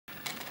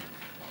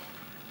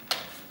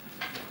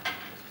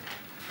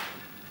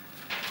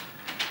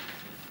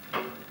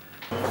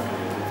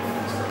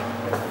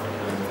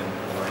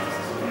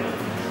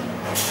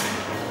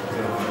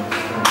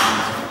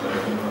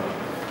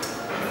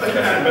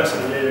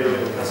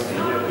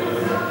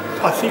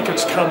I think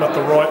it's come at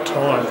the right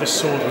time, this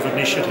sort of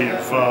initiative,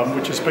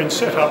 which has been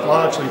set up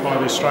largely by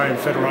the Australian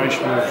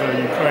Federation of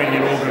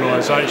Ukrainian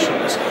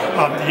Organisations.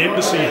 The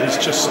embassy has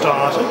just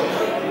started.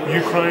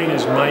 Ukraine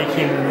is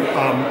making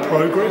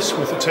progress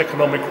with its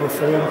economic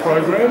reform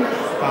program.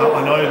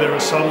 I know there are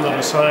some that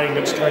are saying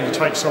it's going to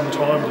take some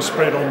time to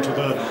spread onto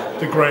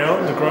the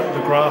ground, the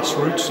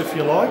grassroots, if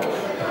you like,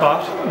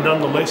 but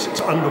nonetheless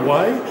it's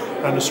underway,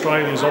 and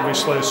Australia is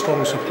obviously a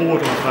strong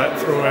supporter of that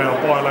through our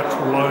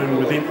bilateral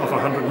loan of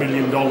 $100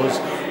 million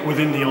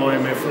within the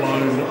IMF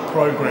loan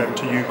program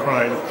to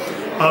Ukraine.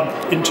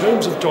 In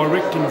terms of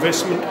direct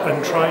investment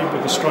and trade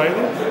with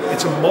Australia,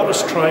 it's a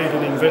modest trade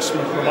and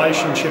investment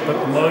relationship at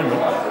the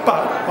moment,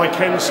 but I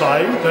can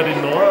say that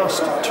in the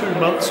last 2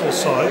 months or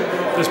so,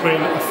 there's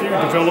been a few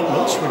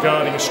developments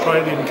regarding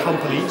Australian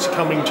companies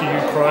coming to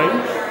Ukraine.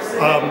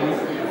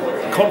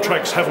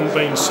 Contracts haven't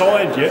been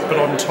signed yet, but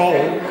I'm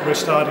told we're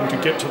starting to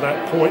get to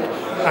that point,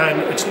 and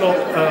it's not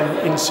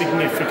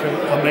insignificant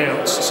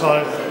amounts.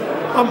 So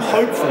I'm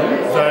hopeful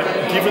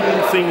that given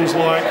things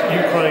like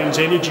Ukraine's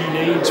energy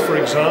needs, for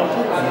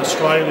example, and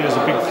Australia is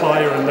a big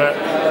player in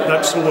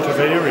that sort of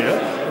area,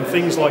 and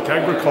things like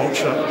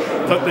agriculture,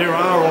 that there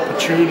are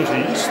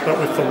opportunities that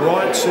with the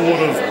right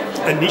sort of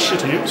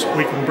initiatives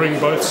we can bring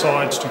both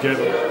sides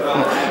together.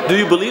 Do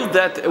you believe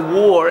that a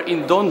war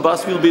in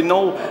Donbass will be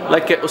no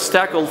an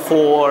obstacle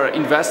for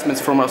investments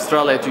from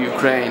Australia to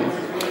Ukraine?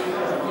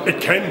 It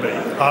can be,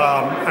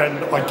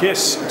 and I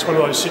guess it's one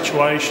of those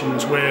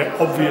situations where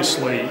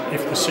obviously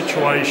if the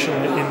situation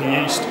in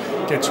the east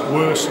gets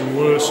worse and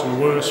worse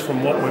and worse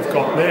from what we've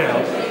got now,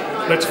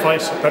 let's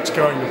face it, that's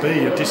going to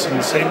be a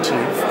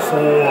disincentive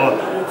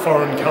for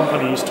foreign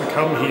companies to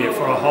come here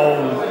for a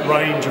whole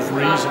range of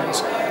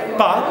reasons.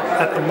 But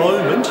at the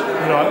moment,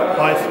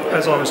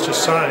 as I was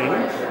just saying,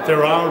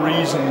 there are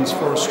reasons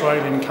for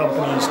Australian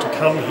companies to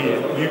come here.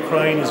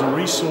 Ukraine is a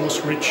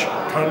resource-rich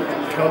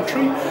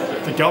country.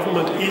 The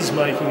government is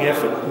making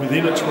effort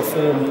within its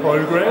reform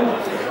program,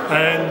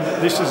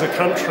 and this is a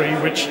country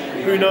which,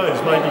 who knows,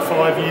 maybe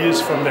 5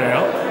 years from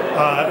now,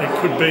 it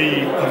could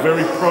be a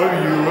very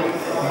pro-Europe,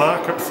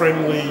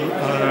 market-friendly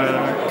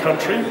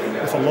country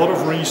with a lot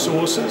of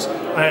resources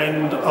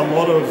and a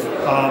lot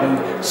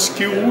of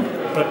skilled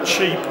but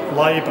cheap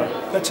labour.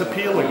 That's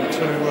appealing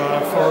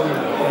to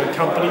foreign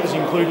companies,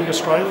 including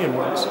Australian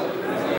ones.